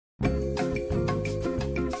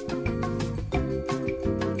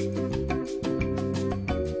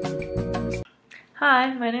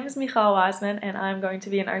Hi, my name is Michal Wiseman, and I'm going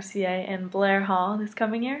to be an RCA in Blair Hall this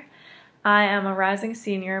coming year. I am a rising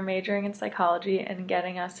senior majoring in psychology and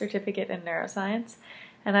getting a certificate in neuroscience.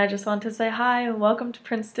 And I just want to say hi, welcome to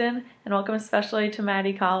Princeton, and welcome especially to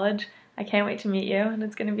Mathey College. I can't wait to meet you, and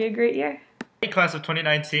it's going to be a great year. Hey, class of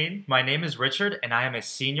 2019. My name is Richard, and I am a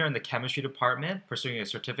senior in the chemistry department pursuing a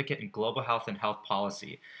certificate in global health and health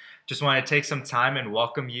policy. Just want to take some time and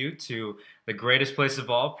welcome you to the greatest place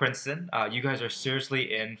of all, Princeton. You guys are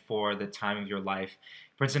seriously in for the time of your life.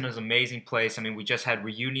 Princeton is an amazing place. I mean, we just had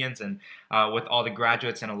reunions, and with all the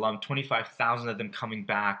graduates and alum, 25,000 of them coming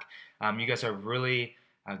back. You guys are really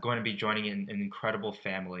going to be joining an incredible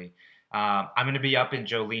family. I'm going to be up in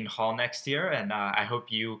Jolene Hall next year, and I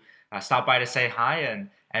hope you stop by to say hi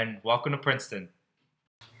and welcome to Princeton.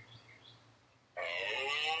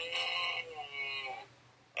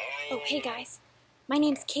 Oh, hey guys. My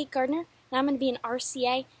name's Kate Gardner, and I'm going to be an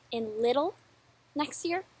RCA in Little next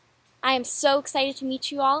year. I am so excited to meet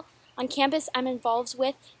you all. On campus, I'm involved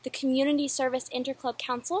with the Community Service Interclub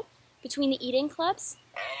Council between the eating clubs.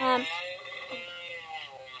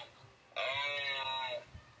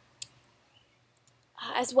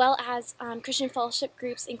 As well as Christian fellowship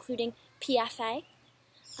groups, including PFA.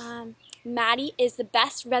 Mathey is the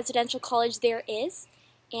best residential college there is,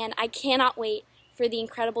 and I cannot wait for the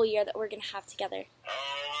incredible year that we're going to have together.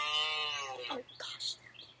 Oh gosh,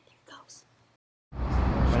 there it goes.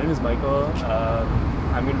 My name is Michael.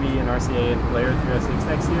 I'm going to be an RCA in Blair 306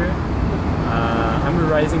 next year. I'm a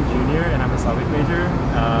rising junior and I'm a Slavic major,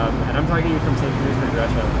 and I'm talking to you from St. Petersburg,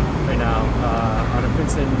 Russia right now on a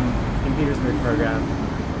Princeton in Petersburg program.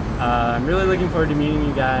 I'm really looking forward to meeting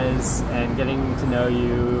you guys and getting to know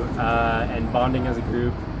you and bonding as a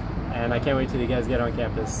group, and I can't wait till you guys get on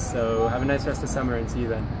campus. So have a nice rest of summer and see you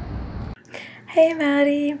then. Hey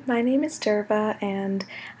Maddie, my name is Derva and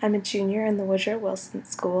I'm a junior in the Woodrow Wilson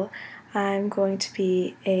School. I'm going to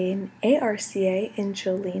be an ARCA in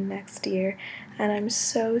Jolene next year, and I'm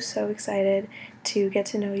so excited to get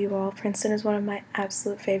to know you all. Princeton is one of my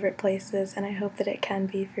absolute favorite places, and I hope that it can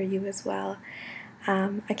be for you as well.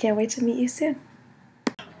 I can't wait to meet you soon.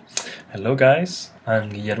 Hello guys, I'm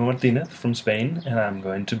Guillermo Martinez from Spain, and I'm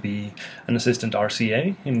going to be an assistant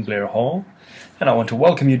RCA in Blair Hall, and I want to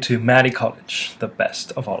welcome you to Mathey College, the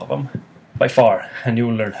best of all of them, by far, and you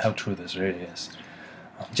will learn how true this really is.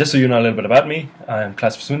 Just so you know a little bit about me, I'm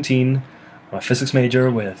class of 17, I'm a physics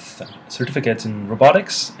major with certificates in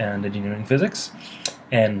robotics and engineering physics,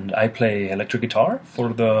 and I play electric guitar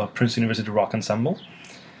for the Princeton University Rock Ensemble,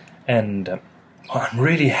 and I'm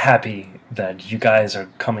really happy that you guys are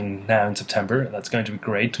coming now in September. That's going to be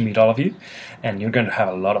great to meet all of you, and you're going to have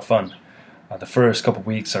a lot of fun. The first couple of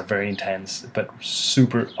weeks are very intense, but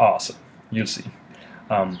super awesome. You'll see.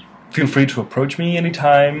 Feel free to approach me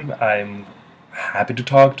anytime. I'm happy to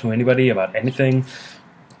talk to anybody about anything.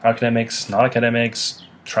 Academics, not academics,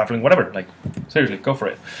 traveling, whatever. Like, seriously, go for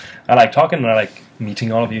it. I like talking and I like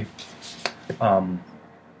meeting all of you.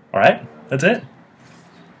 Alright, that's it.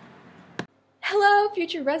 Hello,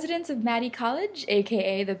 future residents of Mathey College,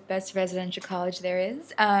 aka the best residential college there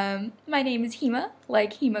is. My name is Hema,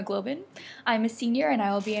 like hemoglobin. I'm a senior and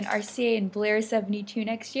I will be an RCA in Blair 72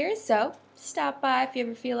 next year, so stop by if you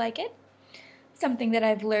ever feel like it. Something that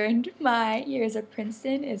I've learned my years at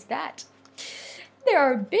Princeton is that there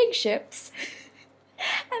are big ships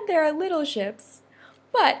and there are little ships,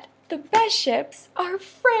 but the best ships are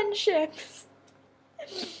friendships.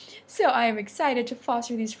 So I am excited to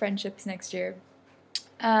foster these friendships next year.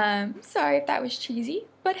 Sorry if that was cheesy,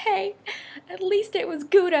 but hey, at least it was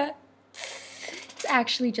Gouda. It's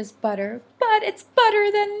actually just butter, but it's better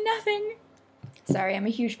than nothing. Sorry, I'm a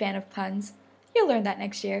huge fan of puns. You'll learn that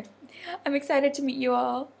next year. I'm excited to meet you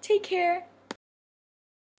all. Take care.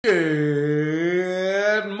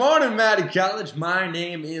 Good morning, Mathey College. My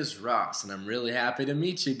name is Ross, and I'm really happy to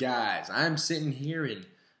meet you guys. I'm sitting here in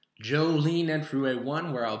Jolene Entry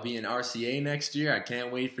 1, where I'll be an RCA next year. I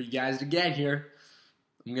can't wait for you guys to get here.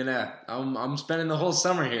 I'm spending the whole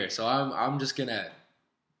summer here, so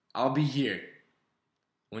I'll be here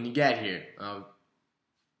when you get here.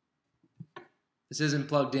 This isn't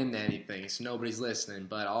plugged into anything, so nobody's listening,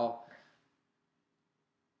 but I'll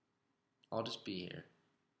just be here.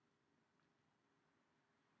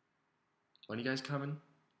 When are you guys coming?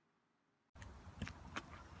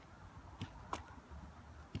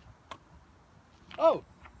 Oh,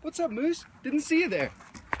 what's up, Moose? Didn't see you there.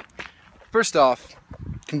 First off,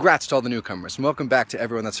 congrats to all the newcomers, and welcome back to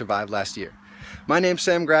everyone that survived last year. My name's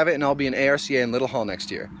Sam Gravitt, and I'll be an ARCA in Little Hall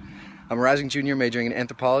next year. I'm a rising junior majoring in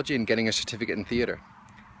anthropology and getting a certificate in theater.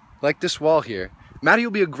 Like this wall here, Mathey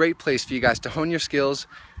will be a great place for you guys to hone your skills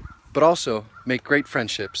but also make great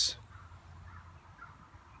friendships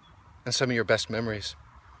and some of your best memories.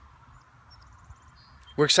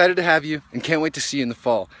 We're excited to have you and can't wait to see you in the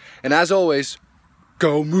fall. And as always,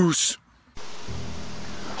 go Moose!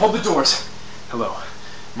 Hold the doors! Hello,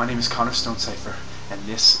 my name is Connor Stonecipher, and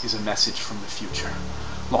this is a message from the future.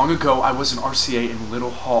 Long ago, I was an RCA in Little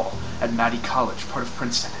Hall at Mathey College, part of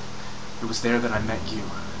Princeton. It was there that I met you.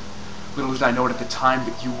 Little did I know it at the time,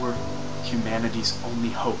 but you were humanity's only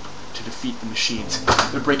hope to defeat the machines.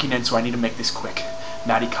 They're breaking in, so I need to make this quick.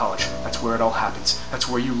 Mathey College, that's where it all happens. That's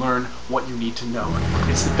where you learn what you need to know.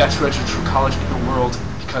 It's the best residential college in the world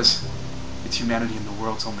because it's humanity and the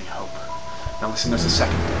world's only hope. Now listen, there's a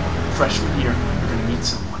second thing. Freshman year, you're gonna meet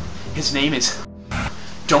someone. His name is...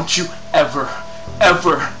 Don't you ever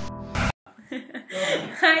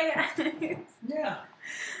Hi guys. Yeah.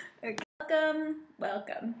 Okay.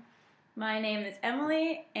 Welcome. My name is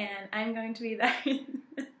Emily, and I'm going to be the...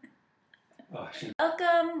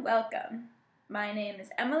 Welcome. My name is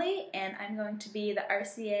Emily, and I'm going to be the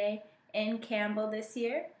RCA in Campbell this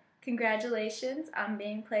year. Congratulations on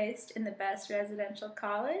being placed in the best residential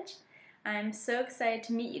college. I'm so excited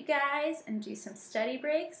to meet you guys and do some study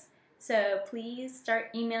breaks, so please start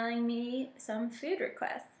emailing me some food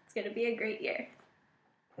requests. It's going to be a great year.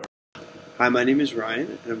 Hi, my name is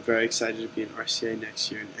Ryan, and I'm very excited to be an RCA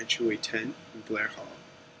next year in Entryway 10 in Blair Hall.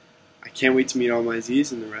 I can't wait to meet all my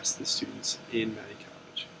Z's and the rest of the students in Mathey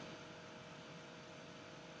College.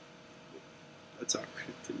 That's awkward,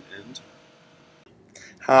 it didn't end.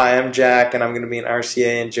 Hi, I'm Jack, and I'm going to be an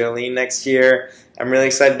RCA in Jolene next year. I'm really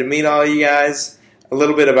excited to meet all you guys. A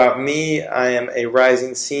little bit about me: I am a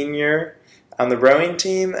rising senior on the rowing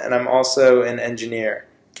team, and I'm also an engineer.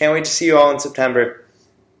 Can't wait to see you all in September.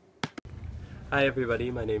 Hi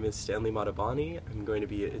everybody, my name is Stanley Matabani. I'm going to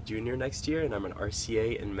be a junior next year, and I'm an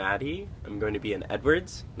RCA in Mathey. I'm going to be in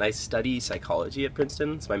Edwards. I study psychology at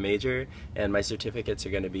Princeton, it's my major, and my certificates are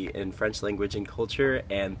going to be in French language and culture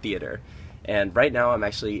and theater. And right now I'm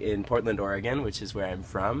actually in Portland, Oregon, which is where I'm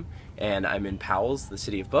from, and I'm in Powell's, the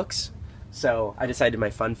city of books. So I decided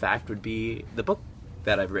my fun fact would be the book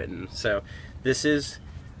that I've written. So this is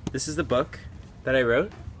the book that I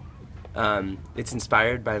wrote. It's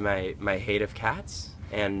inspired by my hate of cats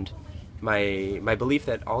and my belief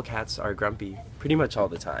that all cats are grumpy pretty much all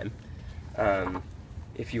the time.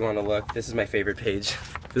 If you want to look, this is my favorite page.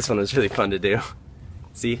 This one was really fun to do.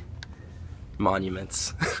 See?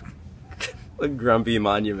 Monuments. Look, grumpy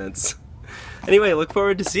monuments. Anyway, look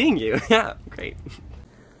forward to seeing you. Yeah, great.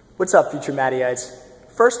 What's up, future Matheyites?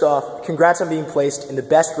 First off, congrats on being placed in the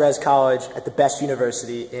best res college at the best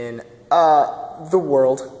university in, the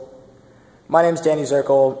world. My name's Danny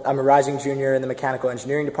Zirkle. I'm a rising junior in the mechanical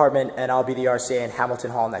engineering department, and I'll be the RCA in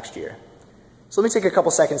Hamilton Hall next year. So let me take a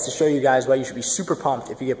couple seconds to show you guys why you should be super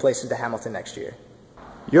pumped if you get placed into Hamilton next year.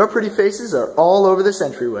 Your pretty faces are all over this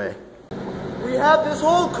entryway. We have this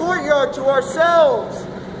whole courtyard to ourselves.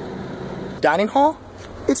 Dining hall?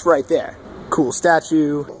 It's right there. Cool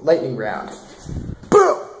statue, lightning round.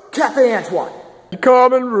 Boom! Cafe Antoine.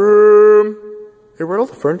 Common room. Hey, where'd all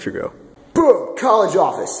the furniture go? Boom! College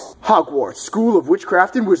office. Hogwarts School of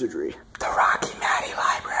Witchcraft and Wizardry. The Rocky Mathey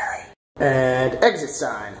Library. And exit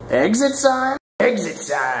sign. Exit sign? Exit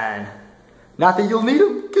sign. Not that you'll need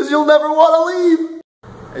them, because you'll never want to leave.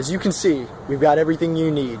 As you can see, we've got everything you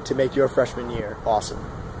need to make your freshman year awesome.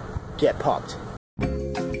 Get pumped.